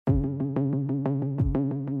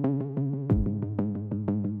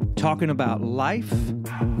talking about life,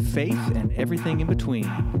 faith, and everything in between.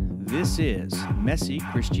 This is Messy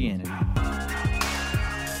Christianity.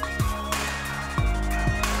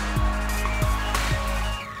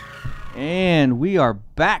 And we are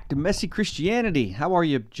back to Messy Christianity. How are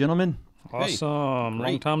you, gentlemen? Awesome.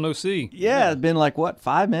 Long time no see. Yeah, it's been like, what,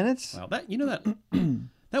 5 minutes? Wow,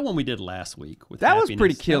 that one we did last week with that was happiness,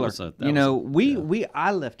 pretty killer.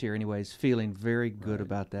 I left here anyways feeling very good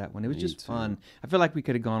about that one. It was Me just too. fun. I feel like we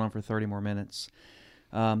could have gone on for 30 more minutes.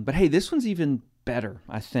 But hey, this one's even better,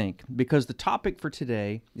 I think, because the topic for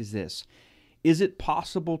today is this. Is it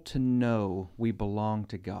possible to know we belong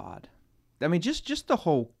to God? I mean, just the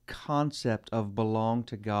whole concept of belong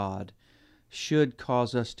to God should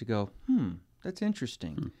cause us to go, that's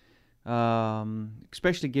interesting.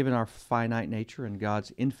 Especially given our finite nature and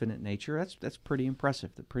God's infinite nature, that's pretty impressive.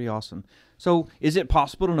 That's pretty awesome. So, is it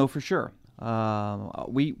possible to know for sure?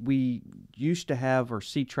 We used to have or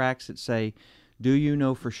see tracts that say, "Do you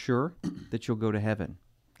know for sure that you'll go to heaven?"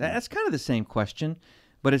 That's kind of the same question,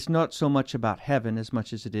 but it's not so much about heaven as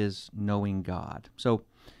much as it is knowing God. So,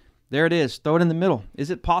 there it is. Throw it in the middle. Is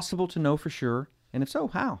it possible to know for sure? And if so,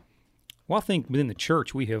 how? Well, I think within the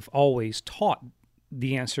church we have always taught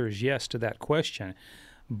the answer is yes to that question.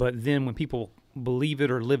 But then when people believe it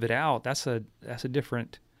or live it out, that's a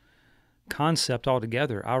different concept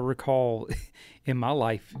altogether. I recall in my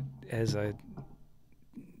life as a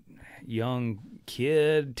young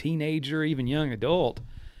kid, teenager, even young adult,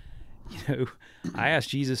 I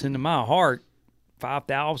asked Jesus into my heart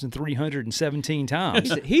 5,317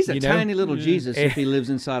 times. He's a tiny little Jesus if he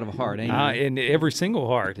lives inside of a heart, ain't he? In every single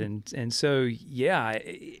heart, and so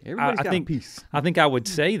Everybody's got a piece. I think I would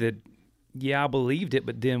say that I believed it,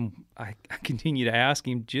 but then I continue to ask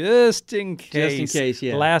him just in case. Just in case,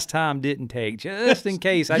 yeah. Last time didn't take. Just in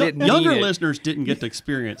case I didn't. Younger need it. listeners didn't get to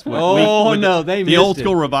experience what they the missed old it.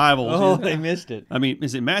 school revivals. Oh, they missed it. I mean,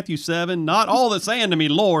 is it Matthew 7? Not all that's saying to me,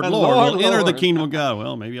 Lord, Lord, will enter the Lord. kingdom of God.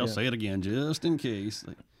 Well, maybe I'll say it again just in case.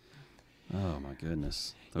 Oh, my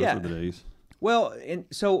goodness. Those were the days. Well, and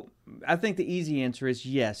so I think the easy answer is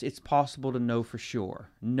yes, it's possible to know for sure.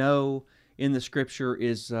 Know in the Scripture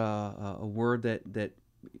is a word that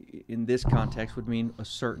in this context would mean a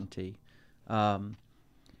certainty. And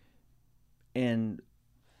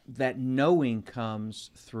that knowing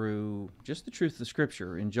comes through just the truth of the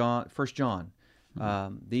Scripture. In 1 John,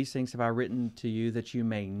 these things have I written to you that you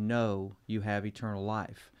may know you have eternal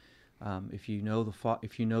life. If you know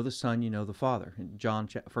the Son, you know the Father. In 1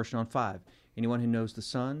 John 5, anyone who knows the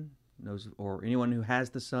Son knows, or anyone who has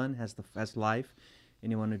the Son has life.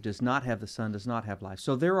 Anyone who does not have the Son does not have life.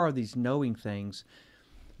 So there are these knowing things,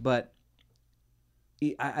 but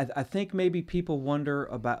I think maybe people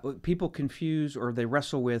confuse or they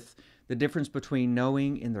wrestle with the difference between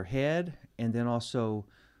knowing in their head and then also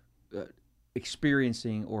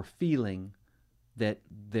experiencing or feeling that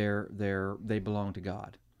they belong to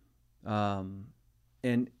God.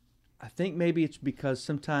 And I think maybe it's because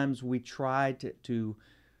sometimes we try to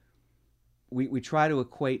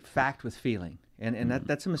equate fact with feeling, and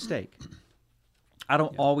that's a mistake. I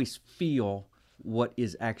don't always feel what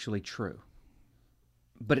is actually true,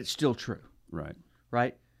 but it's still true.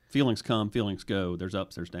 Right? Feelings come, feelings go. There's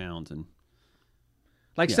ups, there's downs, and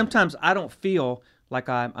sometimes I don't feel like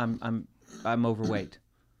I'm overweight,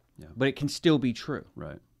 but it can still be true.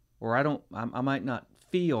 Right. Or I might not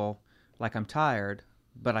feel like I'm tired,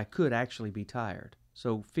 but I could actually be tired.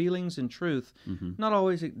 So feelings and truth,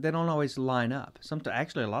 they don't always line up.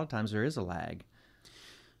 Actually, a lot of times there is a lag.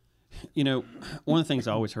 One of the things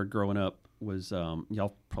I always heard growing up was,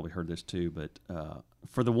 y'all probably heard this too, but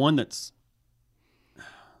for the one that's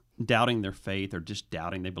doubting their faith or just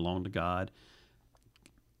doubting they belong to God,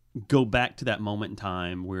 go back to that moment in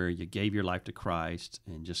time where you gave your life to Christ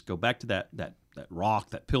and just go back to that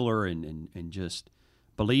rock, that pillar, and just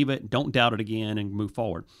believe it, don't doubt it again, and move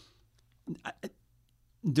forward.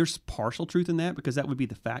 There's partial truth in that because that would be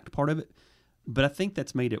the fact part of it, but I think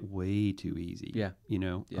that's made it way too easy. Yeah.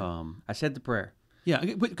 I said the prayer. Yeah,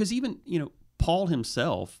 because even, Paul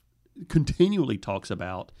himself continually talks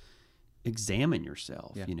about examine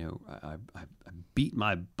yourself. Yeah. I beat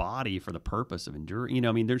my body for the purpose of enduring.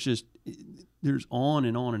 There's on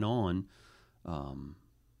and on and on.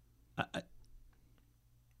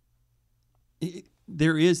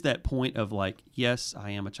 There is that point of like, yes,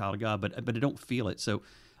 I am a child of God, but I don't feel it. So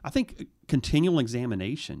I think continual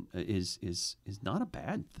examination is not a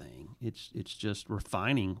bad thing. It's just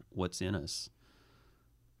refining what's in us.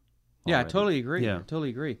 Yeah, already. I totally agree. Yeah. I totally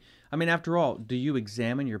agree. I mean, after all, do you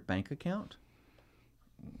examine your bank account?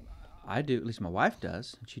 I do. At least my wife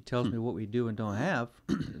does. She tells me what we do and don't have.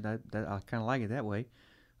 That I kind of like it that way.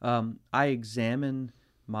 I examine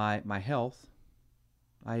my health.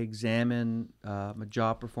 I examine my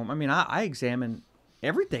job performance. I mean, I examine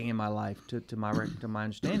everything in my life to my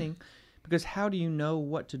understanding, because how do you know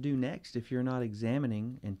what to do next if you're not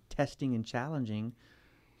examining and testing and challenging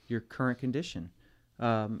your current condition?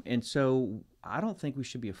 And so I don't think we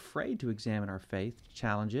should be afraid to examine our faith, to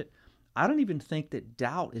challenge it. I don't even think that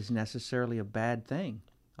doubt is necessarily a bad thing.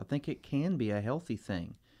 I think it can be a healthy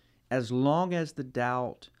thing, as long as the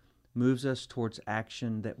doubt moves us towards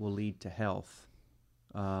action that will lead to health,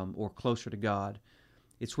 or closer to God.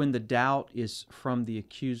 It's when the doubt is from the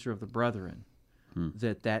accuser of the brethren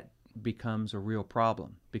that becomes a real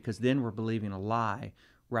problem, because then we're believing a lie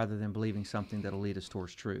rather than believing something that'll lead us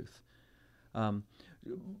towards truth. On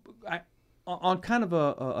kind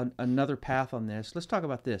of another path on this, let's talk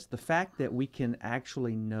about this: the fact that we can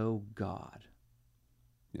actually know God.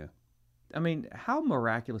 Yeah. I mean, how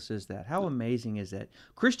miraculous is that? How amazing is that?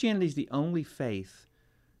 Christianity is the only faith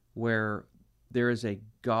where there is a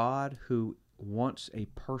God who wants a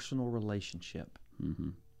personal relationship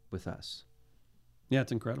with us. Yeah,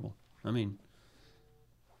 it's incredible. I mean,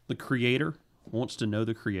 the Creator wants to know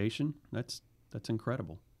the creation. That's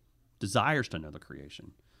incredible. Desires to know the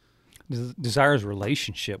creation. Desires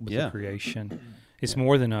relationship with the creation. It's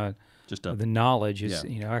more than the knowledge. It's,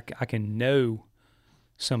 I can know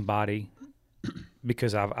somebody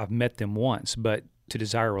because I've met them once, but to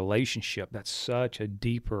desire relationship, that's such a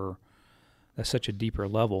deeper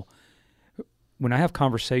level. When I have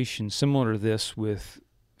conversations similar to this with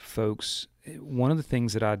folks, one of the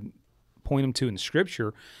things that I point them to in the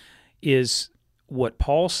Scripture is what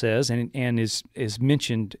Paul says, and is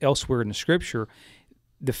mentioned elsewhere in the Scripture,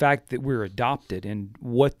 the fact that we're adopted and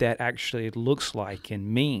what that actually looks like and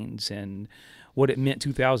means, and what it meant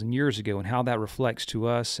 2,000 years ago, and how that reflects to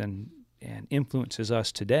us and influences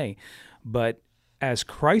us today. But as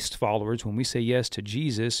Christ followers, when we say yes to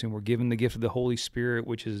Jesus and we're given the gift of the Holy Spirit,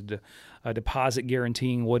 which is a deposit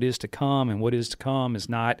guaranteeing what is to come, and what is to come is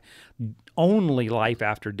not only life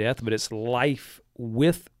after death, but it's life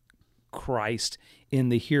with Christ in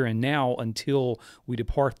the here and now until we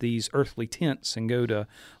depart these earthly tents and go to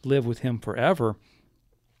live with Him forever.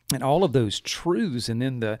 And all of those truths, and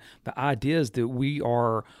then the ideas that we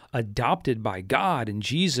are adopted by God and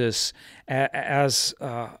Jesus as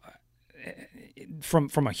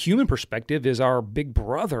from a human perspective is our big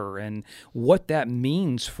brother, and what that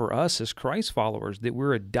means for us as Christ followers, that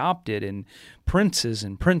we're adopted and princes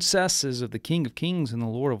and princesses of the King of Kings and the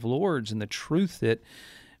Lord of Lords, and the truth that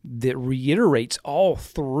reiterates all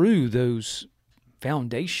through those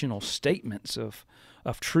foundational statements of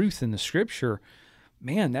truth in the Scripture.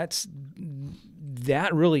 Man, that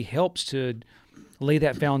really helps to lay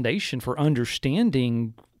that foundation for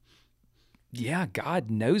understanding. Yeah, God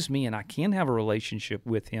knows me, and I can have a relationship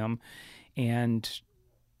with Him, and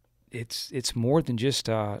it's more than just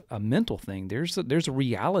a mental thing. There's a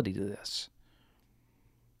reality to this.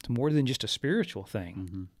 It's more than just a spiritual thing.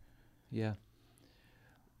 Mm-hmm. Yeah.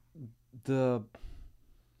 The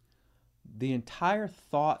entire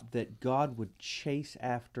thought that God would chase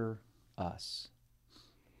after us,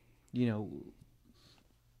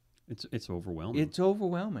 it's overwhelming. It's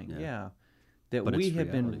overwhelming, yeah. That But we it's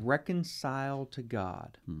have reality. been reconciled to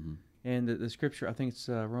God. Mm-hmm. And the Scripture, I think it's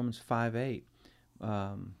Romans 5:8.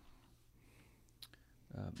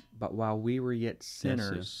 But while we were yet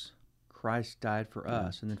sinners, Christ died for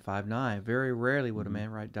us. And then 5:9. Very rarely would a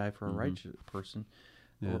man die for a righteous person.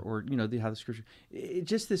 Yeah. Or how the Scripture.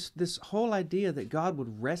 Just this whole idea that God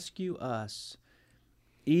would rescue us,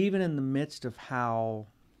 even in the midst of how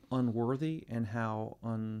unworthy and how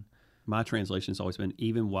My translation has always been,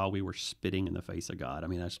 even while we were spitting in the face of God. I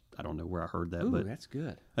mean, I don't know where I heard that, but that's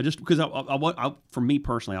good. I just, because I for me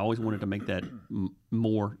personally, I always wanted to make that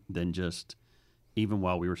more than just even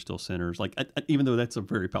while we were still sinners. Like, even though that's a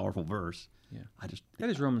very powerful verse, That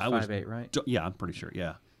is Romans 5:8, right? Yeah, I'm pretty sure.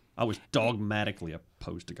 Yeah, I was dogmatically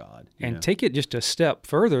opposed to God. And take it just a step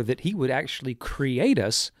further, that He would actually create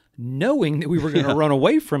us knowing that we were going to run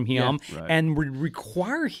away from Him and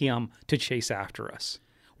require Him to chase after us.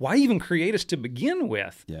 Why even create us to begin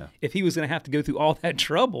with if He was going to have to go through all that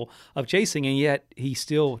trouble of chasing, and yet He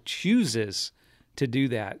still chooses to do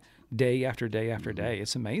that day after day after day?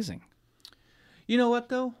 It's amazing. You know what,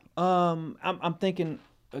 though? I'm thinking,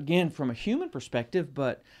 again, from a human perspective,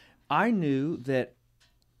 but I knew that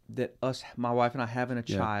my wife and I having a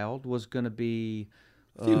child was going to be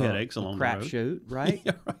few headaches along the road. crapshoot, right?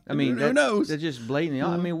 Yeah, right. I mean, who knows? They're just blatantly.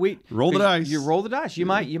 I mean, we Roll the dice. You roll the dice. You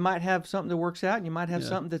might have something that works out, and you might have Yeah.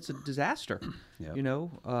 something that's a disaster. Yeah. You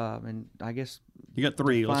know, and I guess You got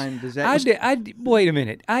 3. find disaster. Wait a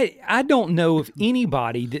minute. I don't know of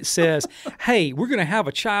anybody that says, "Hey, we're going to have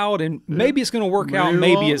a child, and maybe it's going to work out,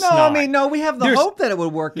 maybe it's No, not." I mean, no. We have the There's- hope that it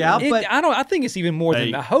would work out, but I think it's even more Hey,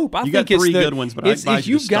 than the hope. I you think got it's 3 the, good ones, but I it's- advise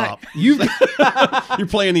you to you've got stop. you've You're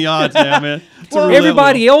playing the odds now, man. It's a Well, roulette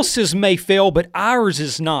everybody wheel. else's may fail, but ours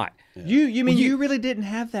is not. you mean you really didn't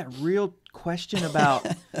have that real question about,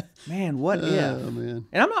 man, what if? Oh, man.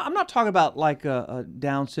 And I'm not talking about like a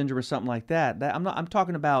Down syndrome or something like that. I'm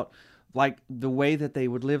talking about like the way that they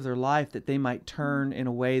would live their life, that they might turn in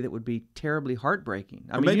a way that would be terribly heartbreaking.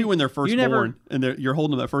 I Or mean, maybe you- when they're first you never- born and you're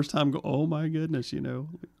holding them that first time, go, oh my goodness,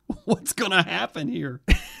 what's going to happen here?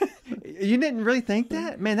 You didn't really think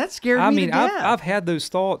that, man. That scared I me mean, to death. I've had those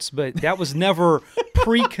thoughts, but that was never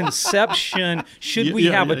preconception. Should Yeah, we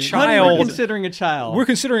yeah, have a yeah, yeah. Honey, child? we're considering a child. We're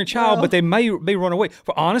considering a child, Well- but they may run away.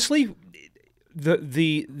 For honestly,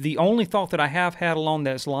 the only thought that I have had along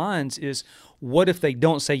those lines is, what if they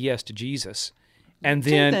don't say yes to Jesus? And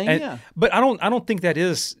then, thing, yeah. but I don't think that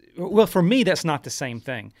is, well, for me, that's not the same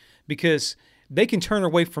thing, because they can turn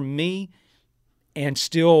away from me and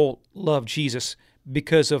still love Jesus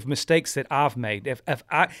because of mistakes that I've made. If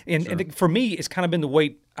I and for me, it's kind of been the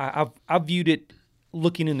way I've viewed it,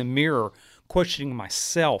 looking in the mirror, questioning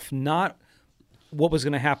myself, not what was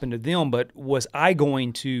going to happen to them, but was I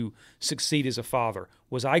going to succeed as a father?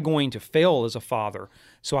 Was I going to fail as a father?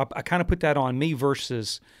 So I kind of put that on me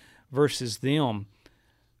versus them.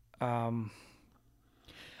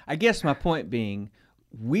 I guess my point being,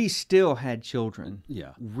 we still had children,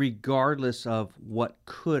 Yeah. regardless of what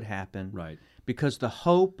could happen, Right. because the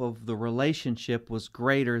hope of the relationship was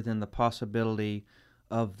greater than the possibility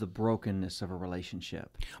of the brokenness of a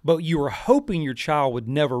relationship. But you were hoping your child would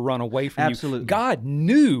never run away from Absolutely. you. God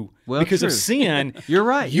knew, Well, because of true. sin, You're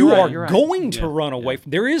right. you You're right. are You're right. going to Yeah. run away.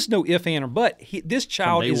 There is no if, and, or but. This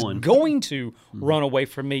child day is one. going to run away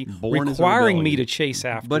from me, Born as a requiring me rebellion. to chase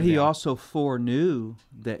after But he them. also foreknew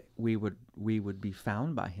that we would be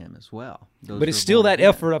found by him as well. Those But who it's are still born that again.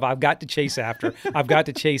 effort of I've got to chase after. I've got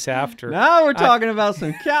to chase after. Now we're talking about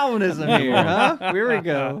some Calvinism here, huh? Here we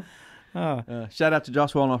go. Shout out to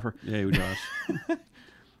Josh Wallnoffer. Yeah, Josh.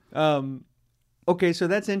 Okay, so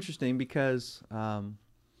that's interesting because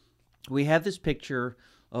we have this picture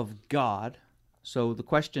of God. So the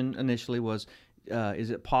question initially was, is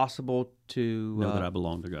it possible to know that I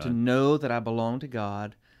belong to God. to know that I belong to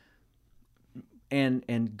God?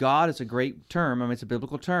 And God is a great term. I mean, it's a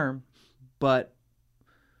biblical term, but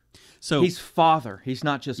So He's Father. He's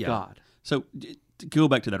not just Yeah. God. So to go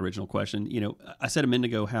back to that original question, I said a minute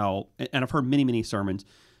ago how, and I've heard many, many sermons,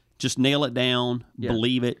 just nail it down, Yeah.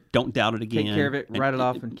 believe it, don't doubt it again. Take care of it, write it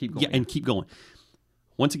off, and keep going. Yeah, and keep going.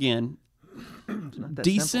 Once again, It's not that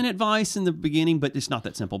decent simple. advice in the beginning, but it's not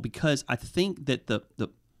that simple, because I think that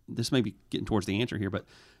this may be getting towards the answer here, but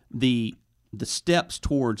the steps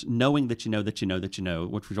towards knowing that you know that you know that you know,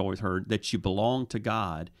 which we've always heard, that you belong to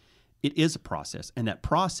God, it is a process, and that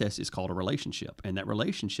process is called a relationship, and that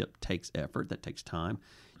relationship takes effort, that takes time.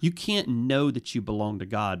 You can't know that you belong to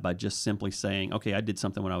God by just simply saying, okay, I did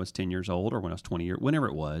something when I was 10 years old or when I was 20 years, whenever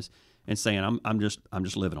it was, and saying I'm just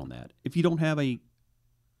living on that. If you don't have a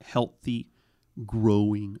healthy,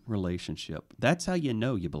 growing relationship, that's how you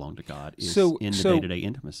know you belong to God, is in the day-to-day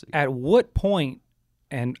intimacy. At what point,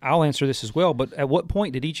 and I'll answer this as well, but at what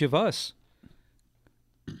point did each of us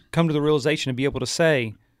come to the realization and be able to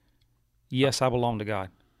say, yes, I belong to God?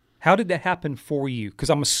 How did that happen for you? Because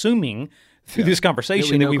I'm assuming through this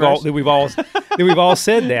conversation That that we we've know all Christ. that we've all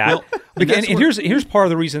said that. Well, and that's and where- here's part of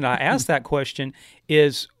the reason I asked that question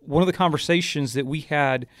is one of the conversations that we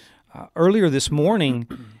had earlier this morning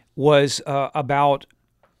was about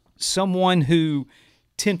someone who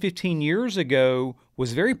 10, 15 years ago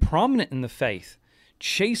was very prominent in the faith,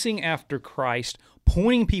 chasing after Christ,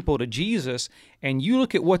 pointing people to Jesus, and you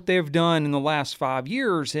look at what they've done in the last 5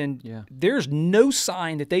 years, and Yeah. there's no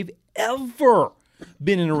sign that they've ever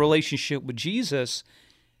been in a relationship with Jesus.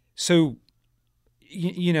 So,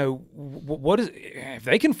 what is, if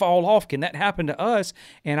they can fall off, can that happen to us?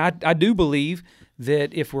 And I do believe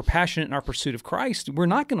that if we're passionate in our pursuit of Christ, we're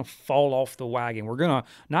not going to fall off the wagon. We're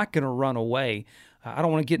not going to run away. I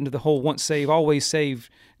don't want to get into the whole once saved, always saved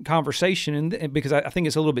conversation, and because I think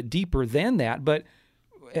it's a little bit deeper than that. But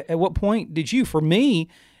at what point did you? For me,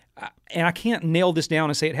 and I can't nail this down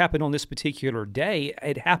and say it happened on this particular day.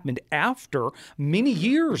 It happened after many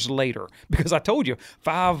years later, because I told you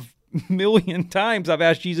million times I've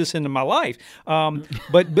asked Jesus into my life.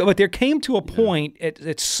 But there came to a point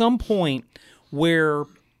at some point where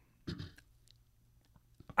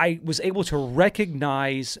I was able to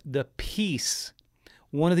recognize the peace,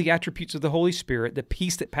 one of the attributes of the Holy Spirit, the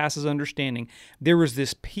peace that passes understanding. There was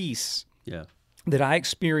this peace Yeah. that I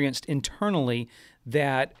experienced internally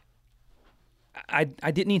that I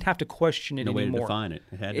didn't even have to question it No way to anymore. define it.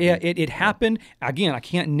 It had to be. It happened. Again, I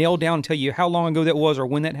can't nail down and tell you how long ago that was or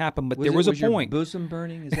when that happened, but there was a your point. bosom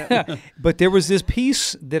burning? Is that But there was this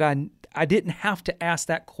peace that I didn't have to ask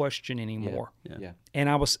that question anymore. yeah. And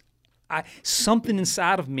something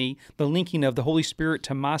inside of me, the linking of the Holy Spirit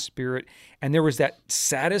to my spirit, and there was that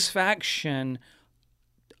satisfaction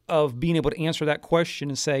of being able to answer that question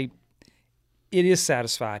and say, it is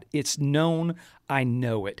satisfied. It's known. I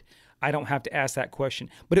know it. I don't have to ask that question.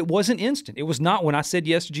 But it wasn't instant. It was not when I said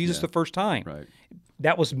yes to Jesus the first time. Right.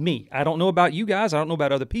 That was me. I don't know about you guys. I don't know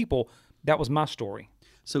about other people. That was my story.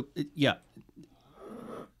 So, yeah,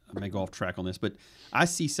 I may go off track on this, but I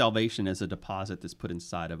see salvation as a deposit that's put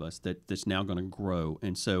inside of us that's now going to grow.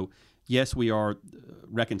 And so, yes, we are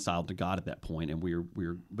reconciled to God at that point, and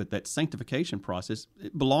but that sanctification process,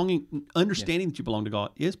 understanding that you belong to God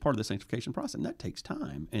is part of the sanctification process, and that takes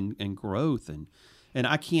time and growth. And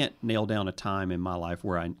I can't nail down a time in my life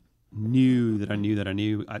where I knew that I knew that I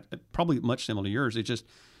knew. Probably much similar to yours. It's just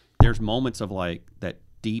there's moments of like that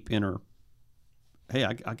deep inner, hey,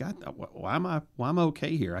 I got that. Why am I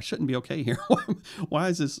okay here? I shouldn't be okay here.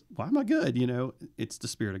 Why am I good? You know, it's the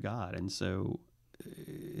Spirit of God. And so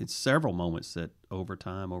it's several moments that over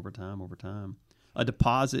time, a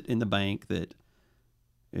deposit in the bank that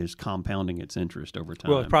is compounding its interest over time.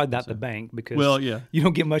 Well, it's probably not the bank because you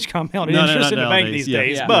don't get much compounded No, interest in the bank nowadays, these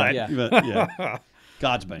days. yeah, But yeah. But, yeah.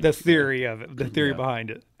 God's bank. the theory of it, the theory behind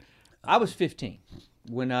it. I was 15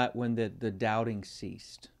 when the doubting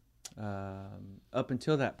ceased. Up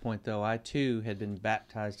until that point, though, I too had been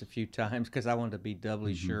baptized a few times because I wanted to be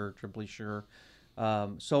doubly sure, triply sure.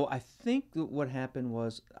 So I think that what happened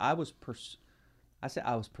was I was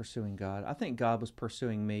pursuing God. I think God was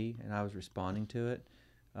pursuing me, and I was responding to it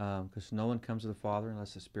because no one comes to the Father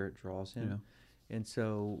unless the Spirit draws him. Yeah. And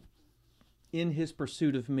so in his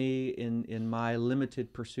pursuit of me, in my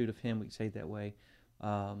limited pursuit of him, we could say it that way,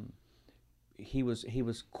 he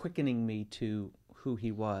was quickening me to who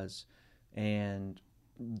he was, and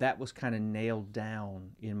that was kind of nailed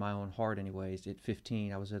down in my own heart anyways. At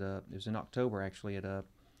 15, it was in October actually, at a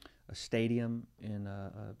stadium in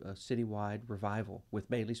a citywide revival with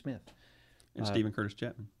Bailey Smith. And Stephen Curtis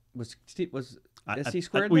Chapman. Was SC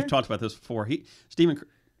Squared We've there? talked about this before.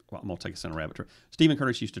 Well, I'm going to take us on a rabbit trail. Stephen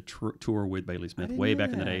Curtis used to tour with Bailey Smith way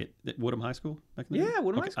back in the day at Woodham High School. Back in the day?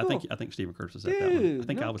 Woodham High School. I think Stephen Curtis was at that one. I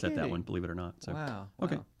think no I was at that kidding. one, believe it or not. So. Wow.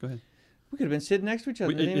 Okay, go ahead. We could have been sitting next to each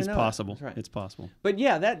other. It's possible. That's right. It's possible. But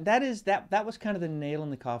yeah, that was kind of the nail in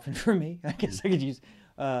the coffin for me. I guess I could use,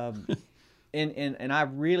 and I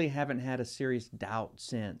really haven't had a serious doubt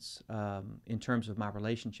since in terms of my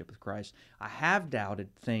relationship with Christ. I have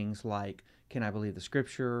doubted things like, can I believe the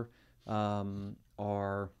Scripture,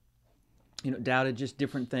 or doubted just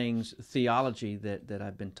different things, theology that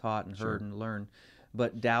I've been taught and heard and learned,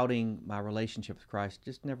 but doubting my relationship with Christ,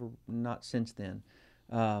 just not since then.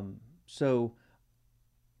 So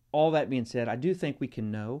all that being said, I do think we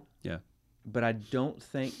can know. Yeah. But I don't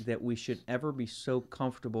think that we should ever be so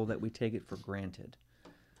comfortable that we take it for granted.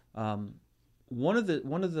 One of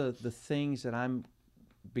the things that I'm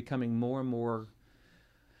becoming more and more,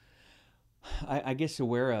 I guess,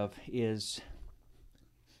 aware of is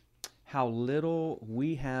how little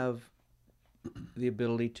we have the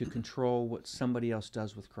ability to control what somebody else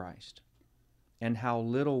does with Christ, and how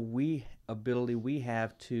little ability we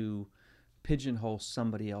have to pigeonhole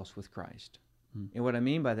somebody else with Christ. And what I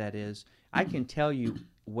mean by that is, I can tell you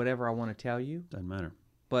whatever I want to tell you. Doesn't matter.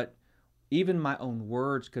 But even my own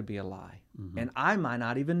words could be a lie. And I might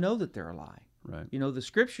not even know that they're a lie. Right. The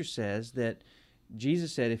Scripture says that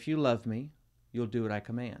Jesus said, if you love me, you'll do what I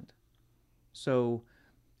command. So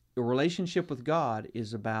a relationship with God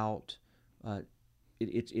is about,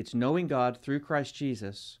 it's knowing God through Christ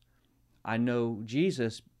Jesus. I know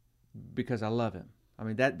Jesus because I love him. I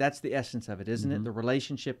mean, that's the essence of it, isn't it? The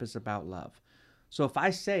relationship is about love. So if I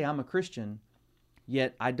say I'm a Christian,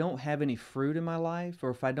 yet I don't have any fruit in my life, or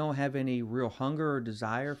if I don't have any real hunger or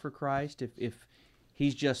desire for Christ, if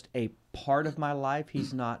he's just a part of my life,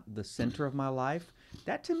 he's not the center of my life,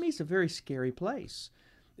 that to me is a very scary place.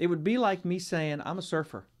 It would be like me saying I'm a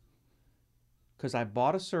surfer because I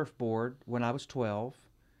bought a surfboard when I was 12,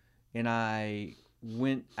 and I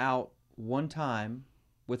went out one time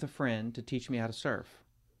with a friend to teach me how to surf.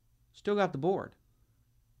 Still got the board.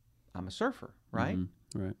 I'm a surfer, right?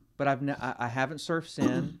 Right. But I haven't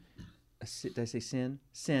surfed did I say sin?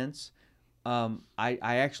 Since. I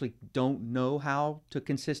actually don't know how to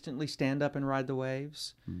consistently stand up and ride the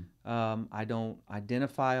waves. I don't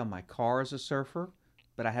identify on my car as a surfer,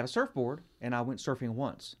 but I have a surfboard, and I went surfing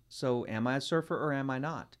once. So am I a surfer or am I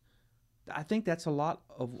not? I think that's a lot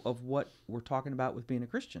of what we're talking about with being a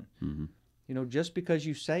Christian. You know, just because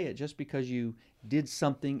you say it, just because you did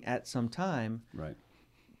something at some time, Right.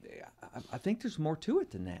 I think there's more to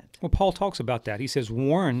it than that. Well, Paul talks about that. He says,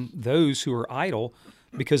 warn those who are idle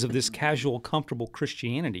because of this casual, comfortable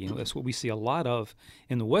Christianity. You know, that's what we see a lot of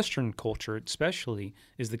in the Western culture, especially,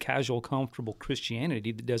 is the casual, comfortable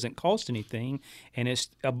Christianity that doesn't cost anything, and it's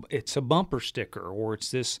a bumper sticker, or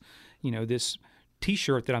it's this, you know, this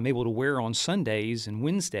T-shirt that I'm able to wear on Sundays and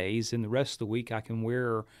Wednesdays, and the rest of the week I can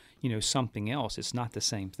wear, you know, something else. It's not the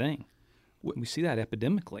same thing. We see that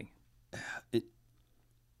epidemically.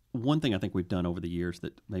 One thing I think we've done over the years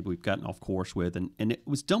that maybe we've gotten off course with, and it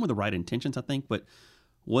was done with the right intentions, I think, but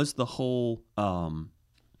was the whole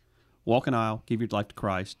walk an aisle, give your life to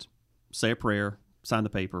Christ, say a prayer, sign the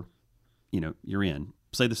paper, you know, you're in.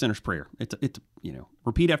 Say the sinner's prayer. It's you know,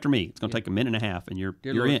 repeat after me. It's going to take a minute and a half, and you're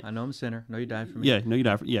Dear Lord, in. I know I'm a sinner. I know you died for me. Yeah, no, you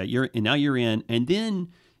died for. Yeah, now you're in, and then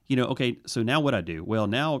you know, okay, so now what I do? Well,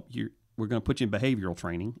 now we're going to put you in behavioral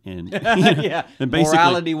training, and you know, Yeah, and basically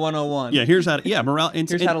morality 101. Yeah, here's how to, morality.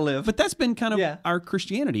 Here's how to live. But that's been kind of Yeah. our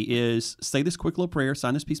Christianity is say this quick little prayer,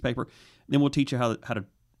 sign this piece of paper, then we'll teach you how to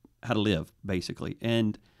live, basically.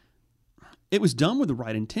 And it was done with the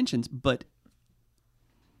right intentions, but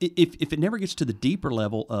if it never gets to the deeper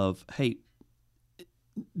level of, hey,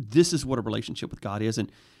 this is what a relationship with God is,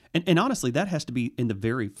 and honestly, that has to be in the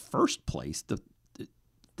very first place.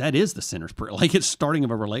 That is the sinner's prayer. Like, it's starting of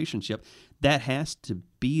a relationship. That has to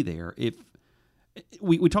be there. If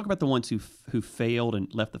we talk about the ones who failed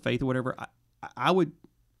and left the faith or whatever, I would,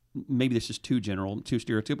 maybe this is too general, too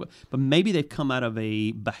stereotypical, but maybe they've come out of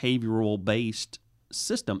a behavioral-based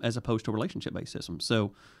system as opposed to a relationship-based system.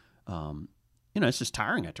 So, you know, it's just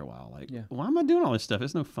tiring after a while. Like, why am I doing all this stuff?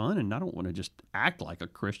 It's no fun, and I don't want to just act like a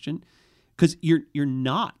Christian. Because you're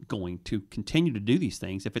not going to continue to do these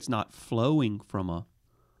things if it's not flowing from a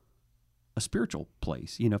spiritual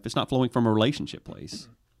place. You know, if it's not flowing from a relationship place.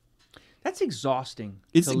 That's exhausting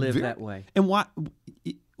It's to live very- that way. And why? And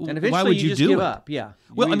eventually why would you you just do give it? up. Yeah.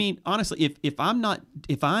 Well, I mean, honestly, if I'm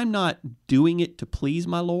not doing it to please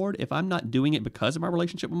my Lord, if I'm not doing it because of my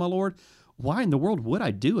relationship with my Lord, why in the world would I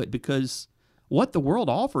do it? Because what the world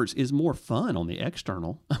offers is more fun on the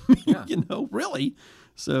external. I mean, you know, really.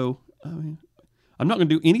 So, I mean, I'm not going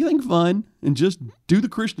to do anything fun and just do the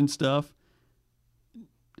Christian stuff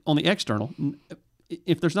on the external.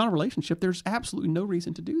 If there's not a relationship, there's absolutely no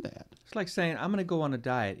reason to do that. It's like saying, I'm going to go on a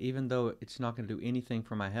diet, even though it's not going to do anything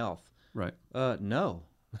for my health. Right. No.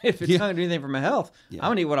 If it's not going to do anything for my health, I'm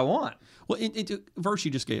going to eat what I want. Well, verse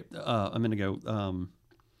you just gave a minute ago,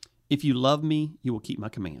 if you love me, you will keep my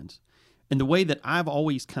commands. And the way that I've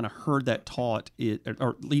always kind of heard that taught,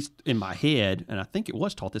 or at least in my head, and I think it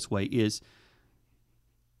was taught this way, is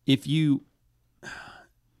if you're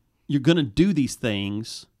going to do these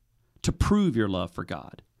things to prove your love for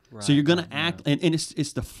God. Right, So you're going to act, and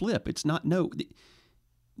it's the flip. It's not,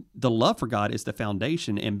 the love for God is the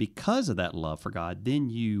foundation, and because of that love for God, then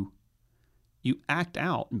you act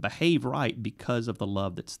out and behave right because of the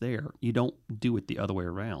love that's there. You don't do it the other way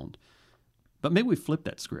around. But maybe we flip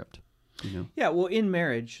that script, you know? Yeah, well, in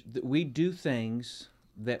marriage, we do things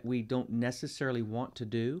that we don't necessarily want to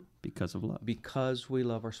do Because of love. because we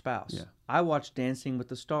love our spouse. Yeah. I watch Dancing with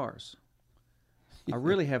the Stars. I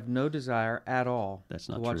really have no desire at all That's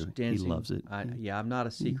to not watch true. Dancing. He loves it. I'm not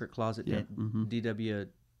a secret closet Yeah. Mm-hmm. DW.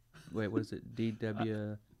 Wait, what is it?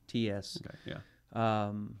 DWTS. Okay.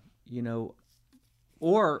 Yeah. You know,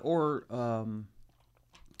 or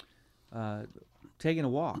taking a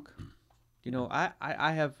walk. You know,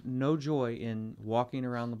 I have no joy in walking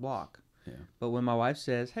around the block. Yeah. But when my wife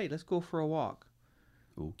says, "Hey, let's go for a walk,"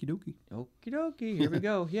 Okie dokie. okie dokie, here we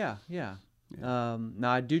go. Yeah.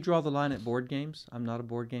 Now, I do draw the line at board games. I'm not a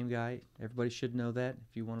board game guy. Everybody should know that.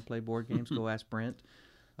 If you want to play board games, go ask Brent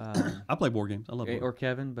I play board games. I love board or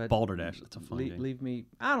Kevin. But Balderdash. That's a fun game. leave me.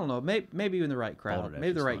 I don't know. Maybe in the right crowd. Balderdash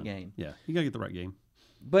Maybe the is right fun. game. Yeah. You got to get the right game.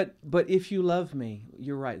 But if you love me,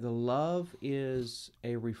 you're right. The love is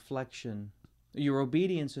a reflection. Your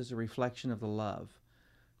obedience is a reflection of the love.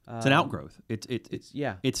 It's an outgrowth. It's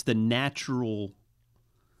yeah, It's the natural.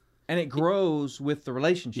 and it grows with the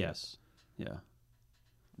relationship. Yes. Yeah.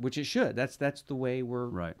 Which it should. That's the way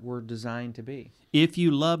Right. we're designed to be. If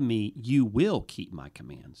you love me, you will keep my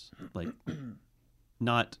commands. Like,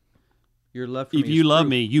 not Your love for if me you is love proof.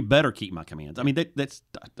 me, you better keep my commands. I mean, that's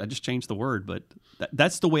I just changed the word, but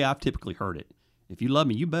that's the way I've typically heard it. If you love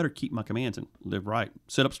me, you better keep my commands and live right.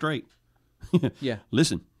 Sit up straight. Yeah.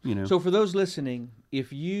 Listen, you know. So for those listening,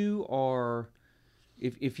 if you are,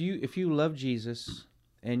 if you love Jesus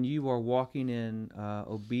and you are walking in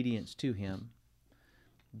obedience to Him,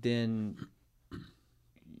 then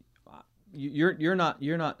you're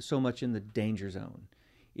not so much in the danger zone.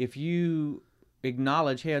 If you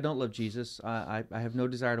acknowledge, hey, I don't love Jesus, I have no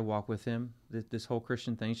desire to walk with Him. This whole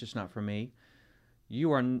Christian thing is just not for me.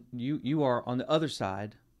 You are on the other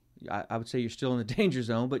side. I would say you're still in the danger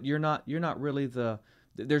zone, but you're not really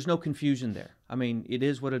there's no confusion there. I mean, it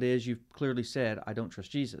is what it is. You've clearly said, I don't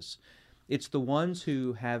trust Jesus. It's the ones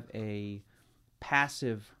who have a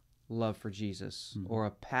passive love for Jesus or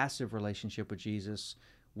a passive relationship with Jesus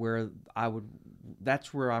where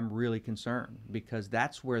that's where I'm really concerned, because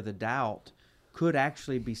that's where the doubt could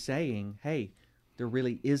actually be saying, hey, there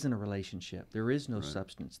really isn't a relationship. There is no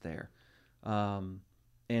substance there.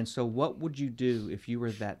 And so what would you do if you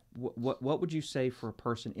were that, what would you say for a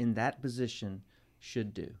person in that position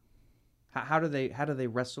should do? How do they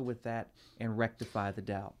wrestle with that and rectify the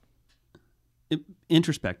doubt?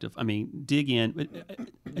 Introspective. I mean, dig in.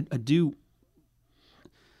 I do.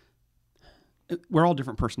 We're all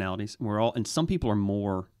different personalities. And some people are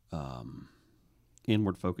more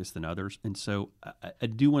inward focused than others. And so I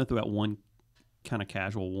do want to throw out one kind of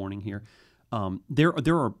casual warning here. There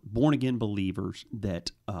are born again believers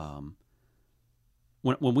that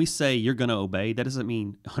when we say you're going to obey, that doesn't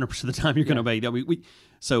mean 100% of the time you're going to obey.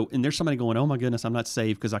 And there's somebody going, oh my goodness, I'm not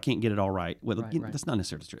saved because I can't get it all right. Well, Right. That's not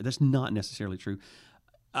necessarily true. That's not necessarily true.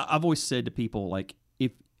 I've always said to people, like,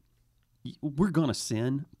 if we're going to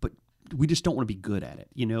sin, but we just don't want to be good at it.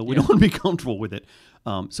 We don't want to be comfortable with it.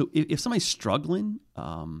 So if somebody's struggling,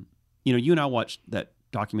 you and I watched that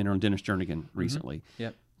documentary on Dennis Jernigan recently.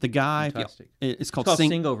 Yep. The guy, Fantastic. it's called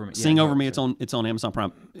Sing Over Me. Sing Yeah, Over Me. sure. It's on Amazon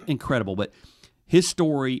Prime. Incredible. But his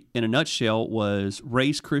story, in a nutshell, was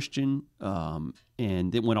raised Christian, and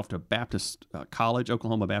then went off to Baptist college,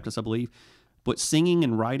 Oklahoma Baptist, I believe. But singing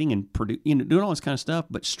and writing and doing all this kind of stuff,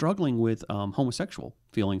 but struggling with homosexual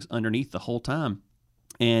feelings underneath the whole time.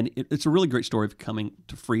 And it's a really great story of coming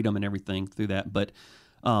to freedom and everything through that. But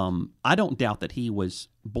I don't doubt that he was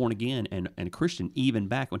born again and a Christian even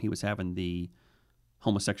back when he was having the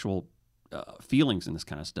homosexual feelings and this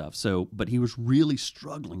kind of stuff. So, but he was really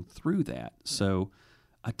struggling through that. So,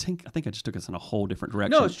 I think I just took us in a whole different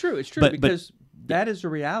direction. No, it's true. It's true, But because that is a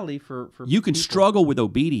reality for you can people. struggle with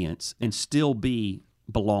obedience and still be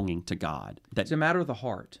belonging to God. It's a matter of the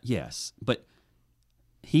heart. Yes, but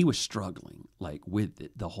he was struggling with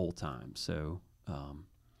it the whole time. So,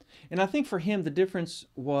 And I think for him, the difference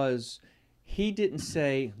was he didn't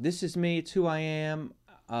say, "This is me. It's who I am.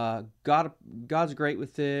 God's great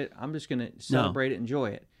with it. I'm just going to celebrate it,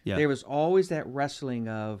 enjoy it." Yeah. There was always that wrestling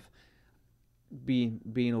of being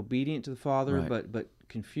obedient to the Father, Right. but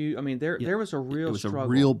confused. I mean, there was a real it was struggle. a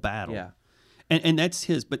real battle. Yeah. And that's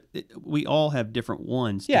his, but we all have different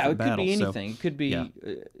ones. Yeah, it different could be battles, so- anything. It could be yeah.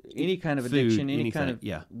 any kind of Food, addiction, any anything, kind of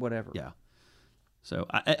yeah. whatever. Yeah. So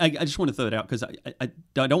I just want to throw it out because I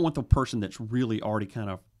don't want the person that's really already kind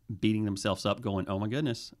of beating themselves up, going, "Oh my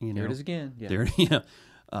goodness," There it is again. Yeah.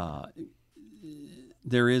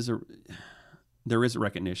 There is a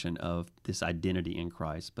recognition of this identity in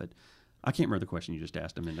Christ, but I can't remember the question you just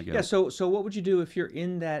asked a minute ago. Yeah. So what would you do if you're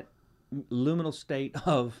in that liminal state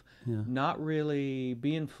of not really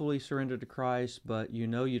being fully surrendered to Christ, but you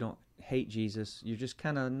don't hate Jesus? You're just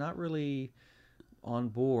kind of not really on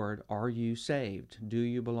board. Are you saved? Do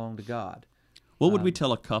you belong to God? What would we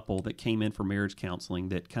tell a couple that came in for marriage counseling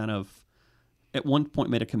that kind of at one point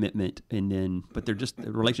made a commitment but the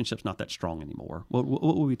relationship's not that strong anymore? What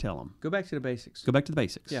would we tell them? Go back to the basics. Go back to the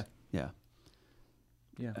basics. Yeah. Yeah.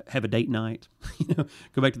 Yeah. Have a date night.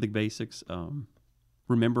 Go back to the basics.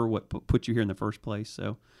 Remember what put you here in the first place.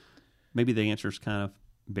 So maybe the answer's kind of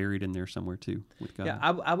buried in there somewhere too with God. Yeah,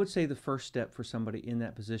 I would say the first step for somebody in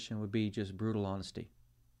that position would be just brutal honesty,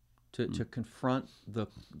 to confront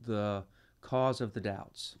the cause of the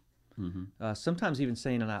doubts. Mm-hmm. Sometimes even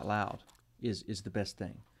saying it out loud is the best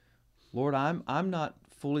thing. Lord, I'm not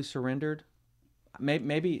fully surrendered.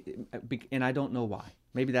 Maybe, and I don't know why.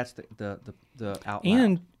 Maybe that's the out loud.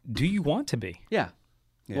 And do you want to be? Yeah.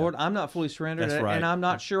 Yeah. Lord, I'm not fully surrendered, That's right. and I'm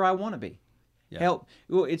not sure I want to be. Yeah. Help.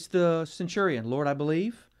 Well, it's the centurion. Lord, I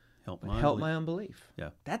believe. Help My unbelief.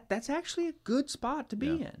 Yeah. That's actually a good spot to be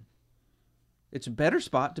Yeah. in. It's a better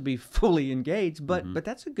spot to be fully engaged, but Mm-hmm. but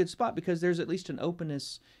that's a good spot because there's at least an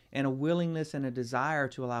openness and a willingness and a desire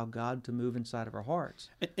to allow God to move inside of our hearts.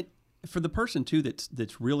 for the person too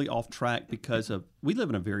that's really off track because of we live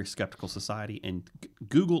in a very skeptical society, and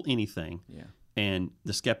Google anything, and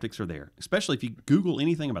the skeptics are there. Especially if you Google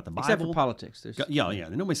anything about the Bible, except for politics.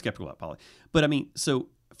 Nobody's skeptical about politics. But I mean, so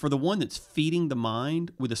for the one that's feeding the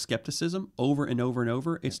mind with a skepticism over and over and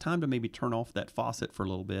over, it's time to maybe turn off that faucet for a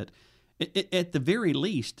little bit. At the very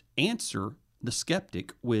least, answer the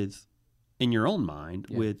skeptic in your own mind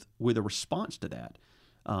with a response to that.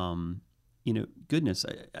 Goodness,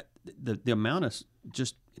 the amount of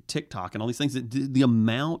just TikTok and all these things, the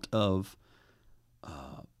amount of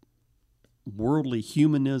worldly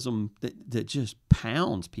humanism that just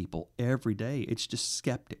pounds people every day. It's just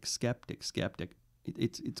skeptic.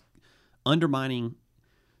 It's undermining.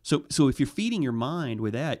 So if you're feeding your mind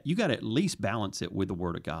with that, you got to at least balance it with the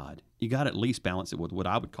Word of God. You got to at least balance it with what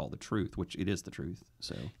I would call the truth, which it is the truth.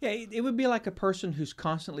 So it would be like a person who's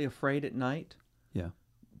constantly afraid at night. Yeah.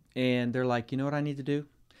 And they're like, you know what I need to do?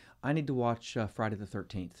 I need to watch Friday the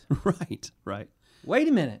 13th. Right. Wait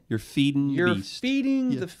a minute. You're feeding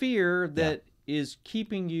the fear that is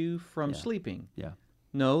keeping you from sleeping. Yeah.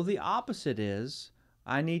 No, the opposite is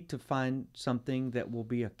I need to find something that will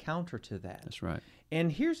be a counter to that. That's right.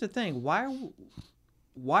 And here's the thing. Why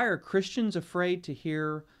are Christians afraid to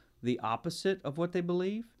hear the opposite of what they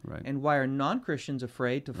believe? Right. And why are non-Christians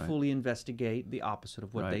afraid to fully investigate the opposite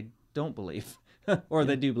of what they don't believe? Or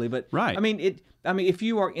they do believe, but right. I mean, if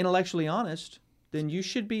you are intellectually honest, then you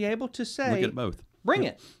should be able to say, look at both. Bring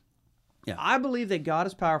it. Yeah. I believe that God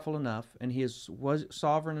is powerful enough, and He was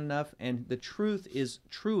sovereign enough, and the truth is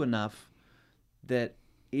true enough that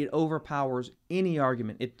it overpowers any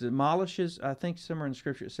argument. It demolishes. I think somewhere in the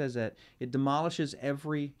Scripture it says that it demolishes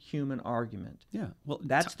every human argument. Yeah. Well,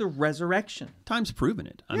 that's the resurrection. Time's proven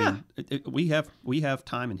it. I mean, we have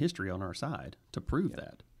time and history on our side to prove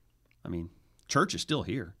that. I mean, church is still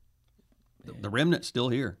here. The remnant's still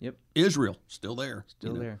here. Yep. Israel still there.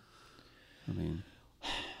 Still there. I mean,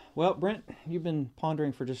 well, Brent, you've been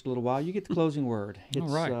pondering for just a little while. You get the closing word. All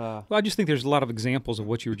right. Well, I just think there's a lot of examples of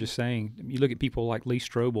what you were just saying. You look at people like Lee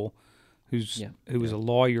Strobel, who was a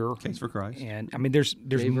lawyer. Case for Christ. And I mean, there's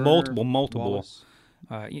Daver, multiple.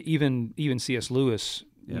 Even C.S. Lewis,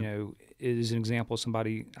 is an example of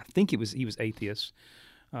somebody. I think he was atheist.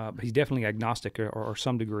 But he's definitely agnostic or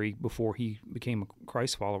some degree before he became a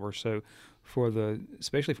Christ follower. So,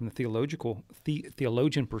 especially from the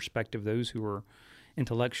theologian perspective, those who are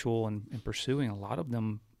intellectual and pursuing, a lot of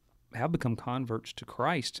them have become converts to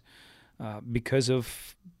Christ because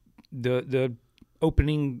of the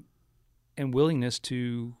opening and willingness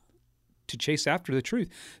to chase after the truth.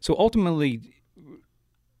 So ultimately,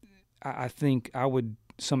 I think I would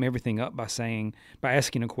sum everything up by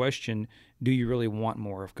asking a question: do you really want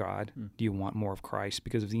more of God? Do you want more of Christ?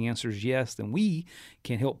 Because if the answer is yes, then we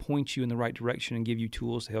can help point you in the right direction and give you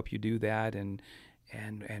tools to help you do that, and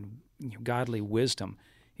godly wisdom.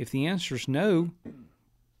 If the answer is no,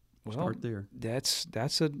 well, start there. That's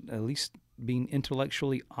at least being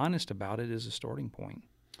intellectually honest about it is a starting point.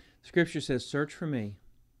 Scripture says, "Search for me,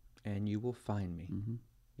 and you will find me, Mm-hmm.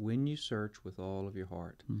 when you search with all of your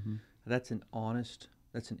heart." Mm-hmm. That's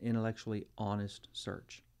an intellectually honest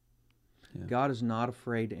search. Yeah. God is not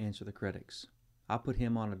afraid to answer the critics. I put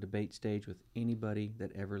Him on a debate stage with anybody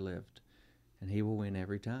that ever lived, and He will win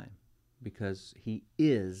every time because He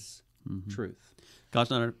is truth. God's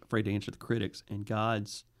not afraid to answer the critics, and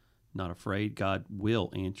God's not afraid. God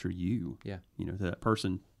will answer you. Yeah. That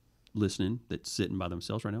person listening that's sitting by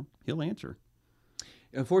themselves right now, He'll answer.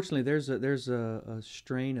 Unfortunately, there's a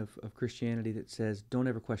strain of Christianity that says, don't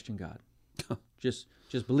ever question God. just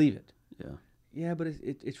believe it. Yeah. Yeah, but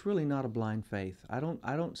it's really not a blind faith. I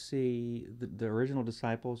don't see the original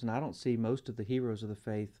disciples, and I don't see most of the heroes of the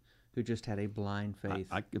faith who just had a blind faith.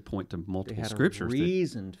 I could point to multiple they had scriptures a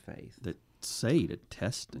reasoned faith that say to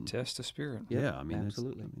test the spirit. Yeah, I mean,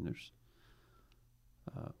 absolutely. There's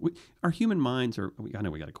our human minds are. I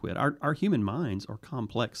know we got to quit. Our human minds are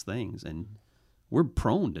complex things, and we're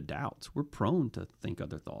prone to doubts. We're prone to think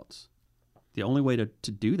other thoughts. The only way to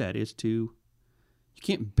do that is you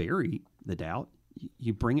can't bury the doubt.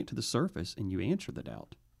 You bring it to the surface and you answer the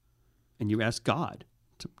doubt. And you ask God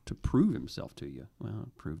to prove Himself to you. Well,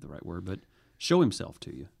 prove the right word, but show Himself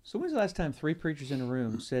to you. So when's the last time 3 preachers in a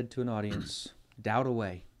room said to an audience, doubt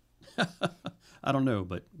away? I don't know,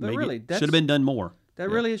 but maybe really, it should have been done more. That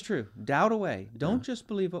really is true. Doubt away. Don't just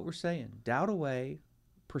believe what we're saying. Doubt away.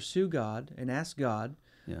 Pursue God and ask God.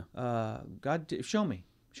 Yeah. God, show me.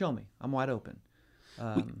 I'm wide open.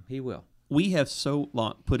 He will. We have so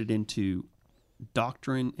long put it into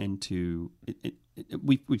doctrine,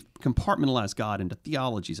 we've compartmentalized God into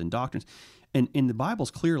theologies and doctrines, And the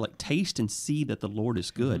Bible's clear, like, taste and see that the Lord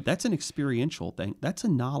is good. That's an experiential thing. That's a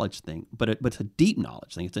knowledge thing, but it's a deep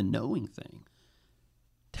knowledge thing. It's a knowing thing.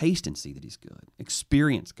 Taste and see that he's good.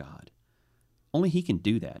 Experience God. Only he can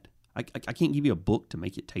do that. I can't give you a book to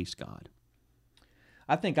make you taste God.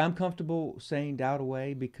 I think I'm comfortable saying doubt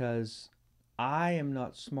away because I am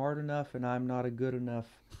not smart enough and I'm not a good enough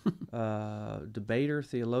debater,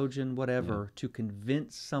 theologian, whatever, to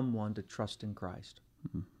convince someone to trust in Christ.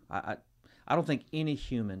 I don't think any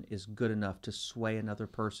human is good enough to sway another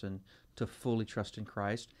person to fully trust in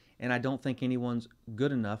Christ, and I don't think anyone's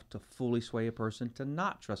good enough to fully sway a person to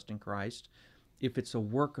not trust in Christ if it's a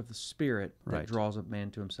work of the Spirit that draws a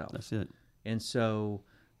man to himself. That's it. And so,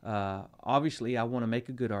 obviously, I want to make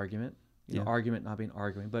a good argument. Argument not being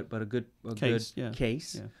arguing, but a good case. Yeah.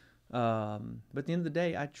 But at the end of the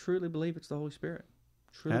day, I truly believe it's the Holy Spirit.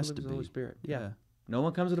 Truly Has believe to it's the Holy be. Spirit. Yeah. No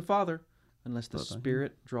one comes to the Father unless the But by him.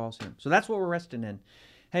 Spirit draws him. So that's what we're resting in.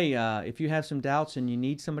 Hey, if you have some doubts and you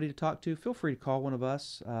need somebody to talk to, feel free to call one of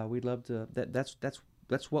us. We'd love to. That's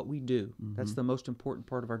what we do. That's the most important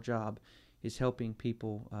part of our job, is helping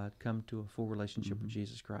people come to a full relationship with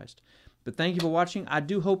Jesus Christ. But thank you for watching. I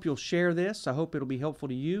do hope you'll share this. I hope it'll be helpful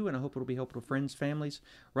to you, and I hope it'll be helpful to friends, families,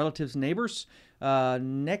 relatives, neighbors.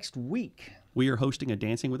 Next week, We are hosting a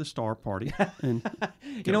Dancing with a Star party. And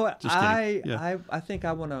you know what? Just kidding. Yeah. I think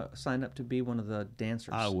I want to sign up to be one of the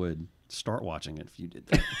dancers. I would start watching it if you did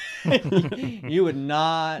that. You would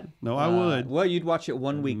not. No, I would. Well, you'd watch it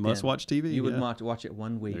one week. Must then. watch TV. You would yeah. watch it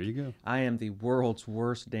one week. There you go. I am the world's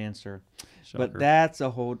worst dancer. Shocker. But that's a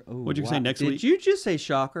whole. Ooh, What'd you say next week? Did you just say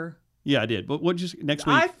shocker? Yeah, I did. But what just next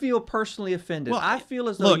week? I feel personally offended. Well, I feel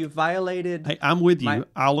as though look, you violated. Hey, I'm with you. my-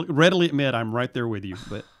 I'll readily admit I'm right there with you.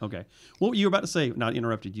 But okay, what were you about to say? Not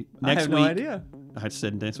interrupted you. I Next have week, no idea. I had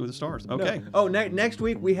said Dancing with the Stars. No. Okay. Oh, next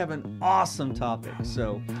week we have an awesome topic.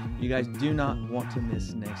 So you guys do not want to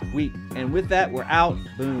miss next week. And with that, we're out.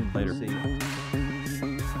 Boom. Later. See you.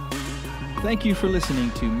 Thank you for listening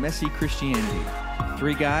to Messy Christianity.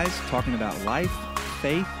 Three guys talking about life,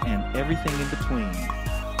 faith, and everything in between.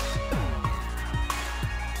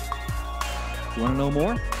 You want to know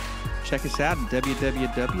more? Check us out at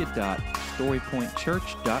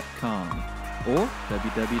www.storypointchurch.com or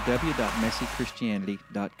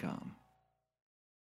www.messychristianity.com.